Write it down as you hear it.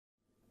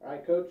All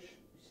right, Coach.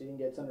 Season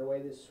gets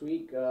underway this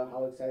week.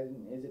 How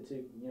exciting is it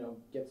to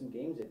get some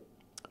games in?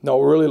 No,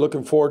 we're really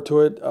looking forward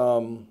to it.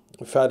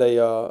 We've had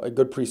a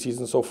good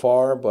preseason so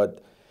far,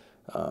 but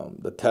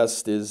the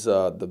test is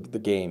the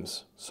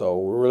games. So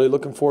we're really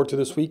looking forward to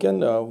this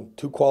weekend.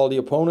 Two quality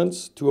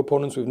opponents, two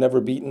opponents we've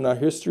never beaten in our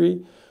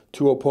history,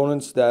 two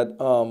opponents that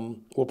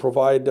will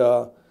provide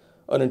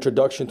an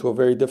introduction to a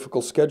very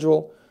difficult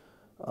schedule.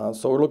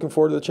 So we're looking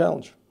forward to the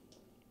challenge.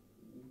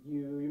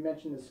 You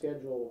mentioned the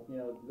schedule, a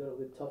little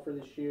bit tougher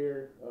this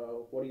year.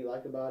 What do you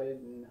like about it,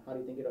 and how do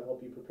you think it'll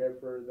help you prepare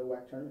for the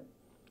WAC tournament?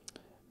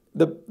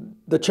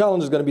 The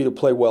challenge is going to be to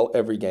play well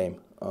every game.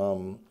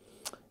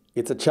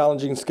 It's a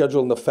challenging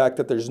schedule in the fact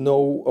that there's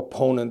no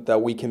opponent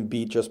that we can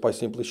beat just by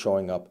simply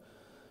showing up.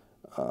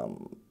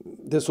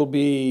 This will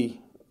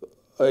be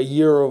a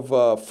year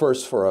of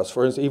firsts for us.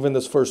 For instance, even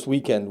this first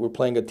weekend, we're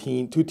playing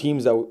two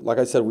teams that, like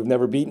I said, we've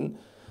never beaten.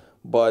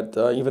 But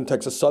even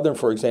Texas Southern,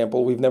 for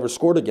example, we've never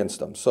scored against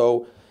them.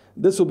 So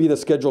this will be the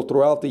schedule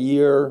throughout the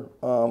year.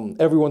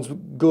 Everyone's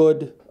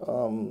good.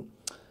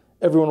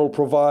 Everyone will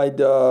provide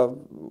a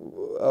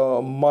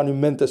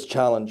monumentous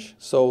challenge.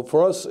 So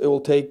for us, it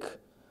will take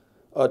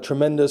a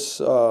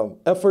tremendous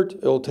effort.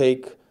 It will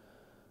take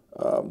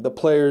the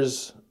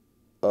players.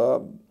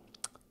 The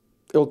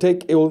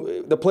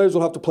players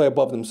will have to play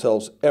above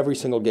themselves every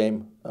single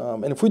game.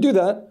 And if we do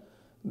that,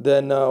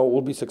 then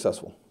we'll be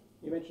successful.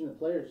 You mentioned the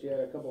players. You had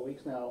a couple of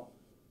weeks now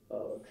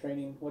of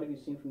training. What have you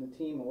seen from the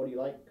team, and what do you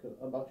like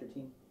about your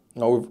team?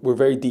 No, we're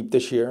very deep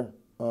this year.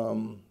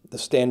 The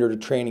standard of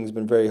training has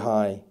been very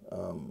high.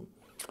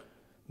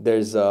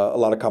 There's a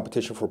lot of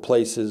competition for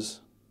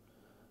places.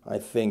 I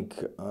think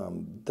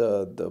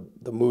the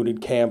mood in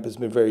camp has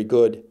been very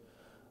good.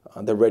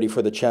 They're ready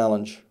for the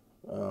challenge,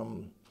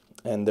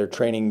 and their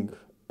training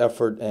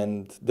effort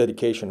and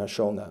dedication has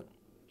shown that.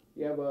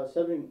 You have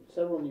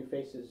several new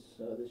faces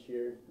this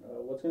year.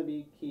 What's going to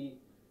be key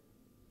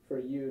for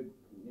you,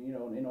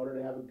 in order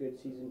to have a good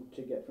season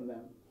to get from them?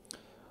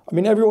 I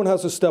mean, everyone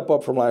has to step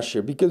up from last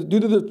year because due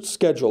to the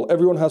schedule,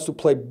 everyone has to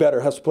play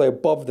better, has to play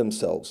above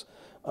themselves.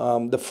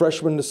 The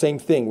freshmen, the same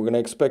thing. We're going to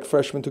expect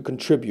freshmen to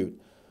contribute.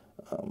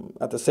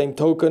 At the same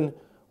token,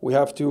 we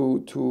have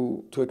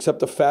to accept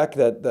the fact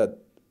that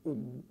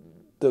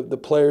the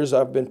players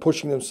have been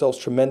pushing themselves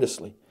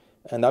tremendously.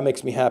 And that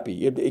makes me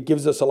happy. It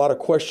gives us a lot of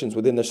questions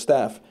within the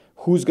staff.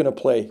 Who's going to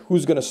play?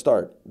 Who's going to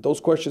start?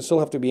 Those questions still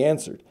have to be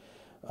answered.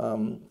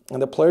 And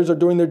the players are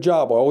doing their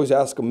job. I always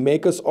ask them,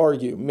 make us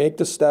argue, make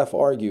the staff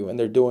argue, and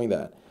they're doing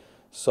that.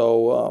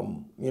 So,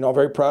 I'm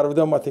very proud of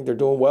them. I think they're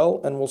doing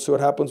well, and we'll see what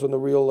happens when the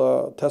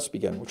real tests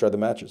begin, which are the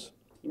matches.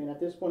 I mean,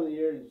 at this point of the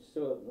year, it's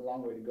still a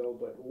long way to go,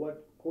 but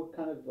what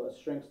kind of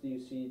strengths do you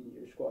see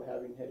your squad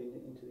having heading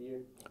into the year?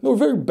 No, we're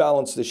very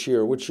balanced this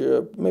year, which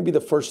may be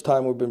the first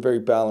time we've been very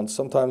balanced.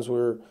 Sometimes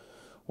we're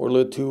a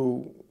little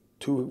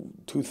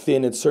too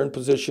thin at certain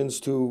positions,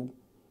 too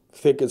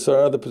thick at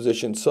certain other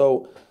positions.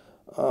 So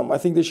I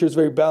think this year's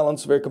very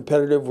balanced, very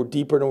competitive. We're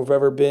deeper than we've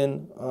ever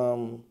been.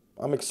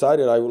 I'm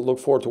excited. I look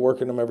forward to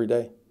working them every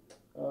day.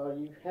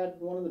 You had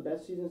one of the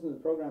best seasons in the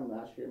program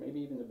last year, maybe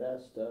even the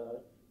best.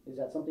 Is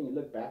that something you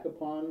look back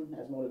upon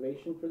as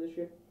motivation for this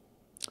year?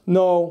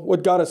 No,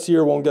 what got us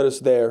here won't get us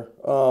there.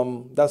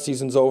 That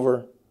season's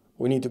over.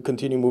 We need to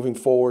continue moving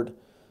forward.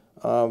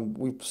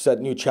 We've set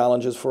new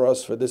challenges for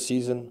us for this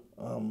season.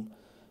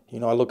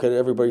 I look at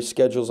everybody's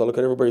schedules. I look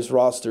at everybody's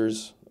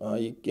rosters,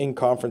 in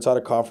conference, out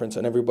of conference,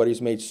 and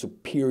everybody's made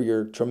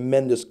superior,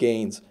 tremendous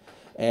gains.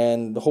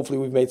 And hopefully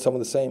we've made some of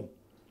the same.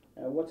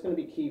 What's going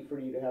to be key for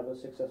you to have a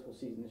successful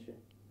season this year?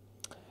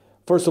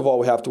 First of all,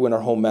 we have to win our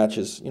home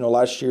matches.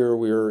 Last year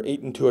we were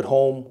 8-2 at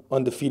home,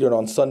 undefeated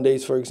on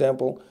Sundays, for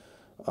example.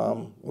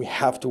 We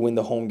have to win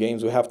the home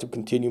games. We have to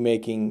continue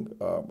making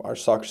our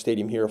soccer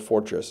stadium here a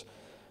fortress.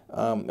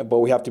 But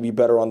we have to be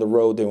better on the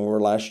road than we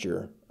were last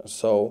year.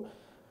 So,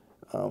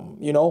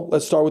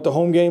 let's start with the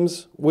home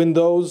games, win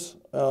those,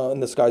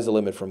 and the sky's the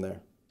limit from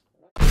there.